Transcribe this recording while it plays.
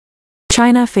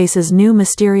China faces new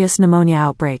mysterious pneumonia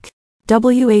outbreak.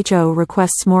 WHO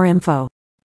requests more info.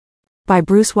 By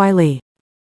Bruce Y. Lee.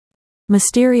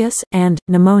 Mysterious and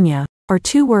pneumonia are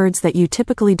two words that you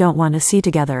typically don't want to see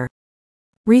together.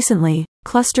 Recently,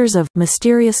 clusters of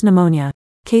mysterious pneumonia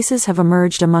cases have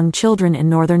emerged among children in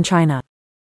northern China.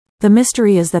 The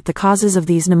mystery is that the causes of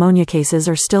these pneumonia cases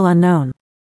are still unknown.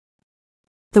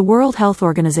 The World Health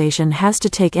Organization has to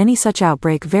take any such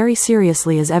outbreak very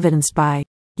seriously, as evidenced by,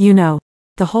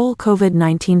 the whole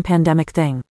COVID-19 pandemic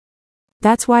thing.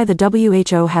 That's why the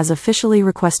WHO has officially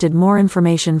requested more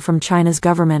information from China's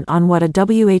government on what a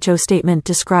WHO statement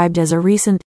described as a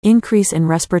recent increase in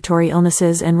respiratory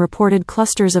illnesses and reported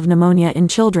clusters of pneumonia in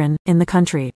children in the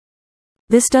country.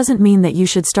 This doesn't mean that you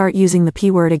should start using the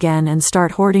P word again and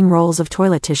start hoarding rolls of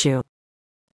toilet tissue.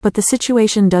 But the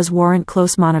situation does warrant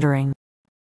close monitoring.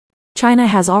 China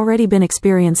has already been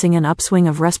experiencing an upswing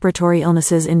of respiratory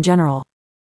illnesses in general.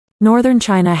 Northern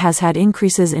China has had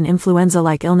increases in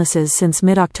influenza-like illnesses since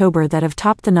mid-October that have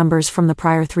topped the numbers from the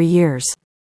prior 3 years.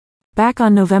 Back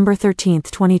on November 13,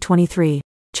 2023,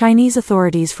 Chinese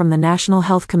authorities from the National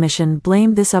Health Commission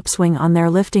blamed this upswing on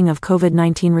their lifting of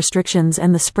COVID-19 restrictions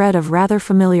and the spread of rather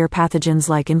familiar pathogens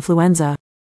like influenza,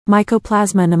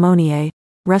 Mycoplasma pneumoniae,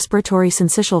 respiratory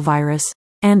syncytial virus,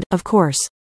 and, of course,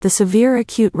 the severe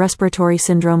acute respiratory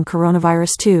syndrome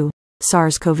coronavirus 2,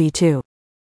 SARS-CoV-2.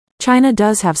 China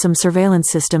does have some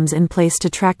surveillance systems in place to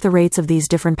track the rates of these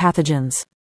different pathogens.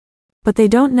 But they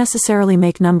don't necessarily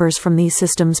make numbers from these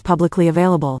systems publicly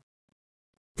available.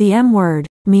 The M word,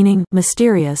 meaning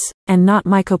mysterious, and not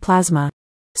mycoplasma,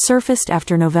 surfaced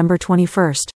after November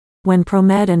 21, when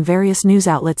ProMed and various news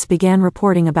outlets began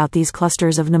reporting about these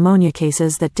clusters of pneumonia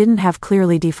cases that didn't have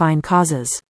clearly defined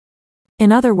causes.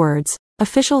 In other words,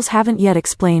 officials haven't yet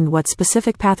explained what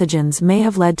specific pathogens may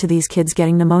have led to these kids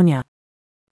getting pneumonia.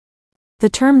 The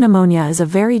term pneumonia is a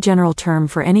very general term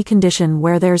for any condition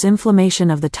where there's inflammation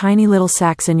of the tiny little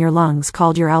sacs in your lungs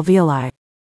called your alveoli.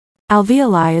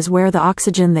 Alveoli is where the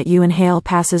oxygen that you inhale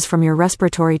passes from your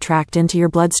respiratory tract into your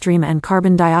bloodstream and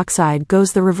carbon dioxide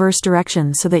goes the reverse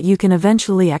direction so that you can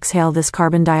eventually exhale this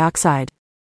carbon dioxide.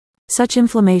 Such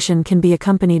inflammation can be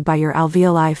accompanied by your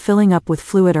alveoli filling up with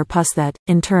fluid or pus that,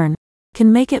 in turn,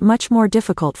 can make it much more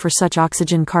difficult for such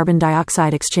oxygen-carbon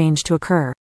dioxide exchange to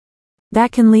occur.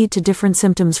 That can lead to different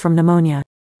symptoms from pneumonia,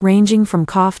 ranging from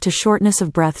cough to shortness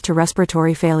of breath to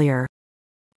respiratory failure.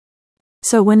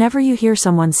 So whenever you hear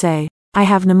someone say, "I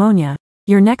have pneumonia,"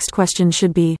 your next question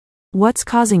should be, what's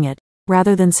causing it,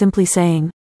 rather than simply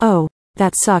saying, "Oh,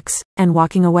 that sucks," and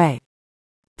walking away.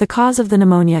 The cause of the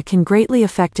pneumonia can greatly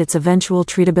affect its eventual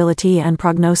treatability and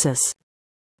prognosis.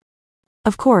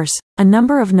 Of course, a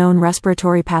number of known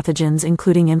respiratory pathogens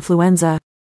including influenza,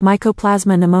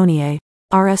 Mycoplasma pneumoniae,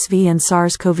 RSV and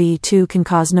SARS-CoV-2 can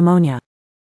cause pneumonia.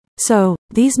 So,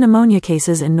 these pneumonia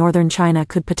cases in northern China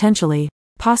could potentially,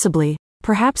 possibly,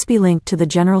 perhaps be linked to the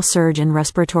general surge in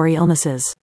respiratory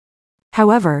illnesses.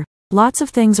 However, lots of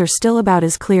things are still about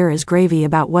as clear as gravy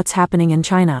about what's happening in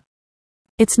China.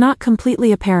 It's not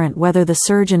completely apparent whether the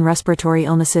surge in respiratory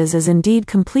illnesses is indeed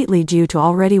completely due to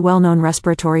already well-known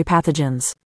respiratory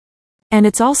pathogens. And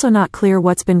it's also not clear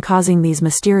what's been causing these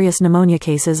mysterious pneumonia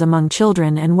cases among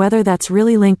children and whether that's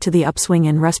really linked to the upswing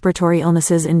in respiratory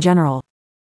illnesses in general.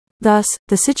 Thus,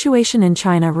 the situation in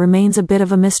China remains a bit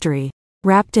of a mystery,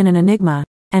 wrapped in an enigma,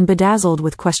 and bedazzled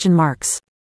with question marks.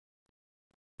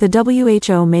 The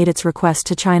WHO made its request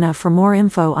to China for more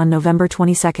info on November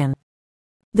 22.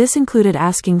 This included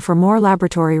asking for more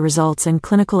laboratory results and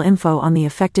clinical info on the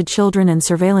affected children and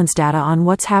surveillance data on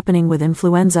what's happening with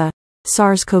influenza,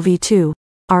 SARS-CoV-2,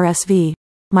 RSV,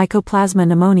 Mycoplasma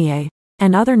pneumoniae,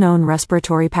 and other known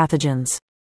respiratory pathogens.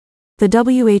 The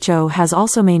WHO has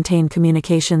also maintained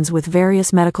communications with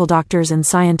various medical doctors and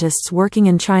scientists working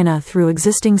in China through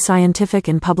existing scientific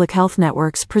and public health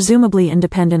networks presumably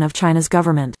independent of China's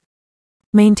government.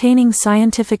 Maintaining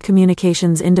scientific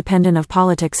communications independent of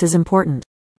politics is important.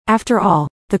 After all,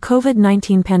 the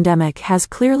COVID-19 pandemic has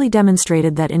clearly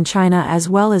demonstrated that in China as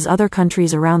well as other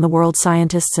countries around the world,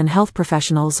 scientists and health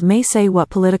professionals may say what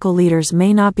political leaders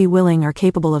may not be willing or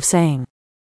capable of saying.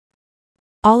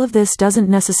 All of this doesn't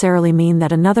necessarily mean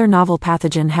that another novel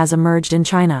pathogen has emerged in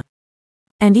China.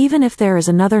 And even if there is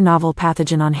another novel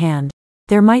pathogen on hand,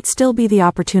 there might still be the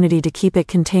opportunity to keep it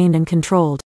contained and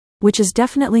controlled, which is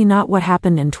definitely not what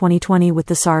happened in 2020 with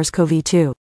the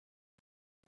SARS-CoV-2.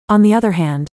 On the other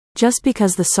hand, just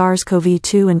because the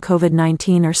SARS-CoV-2 and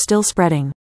COVID-19 are still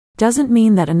spreading, doesn't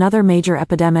mean that another major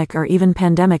epidemic or even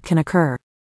pandemic can occur.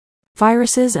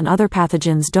 Viruses and other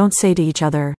pathogens don't say to each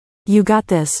other, "You got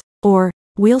this," or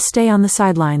 "We'll stay on the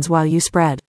sidelines while you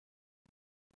spread."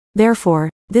 Therefore,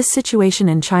 this situation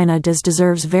in China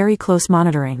deserves very close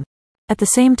monitoring. At the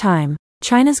same time,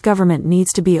 China's government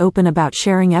needs to be open about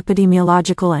sharing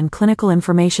epidemiological and clinical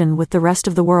information with the rest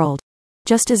of the world,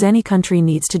 just as any country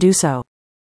needs to do so.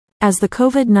 As the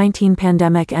COVID-19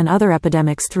 pandemic and other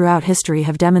epidemics throughout history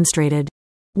have demonstrated,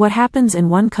 what happens in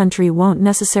one country won't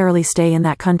necessarily stay in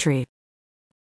that country.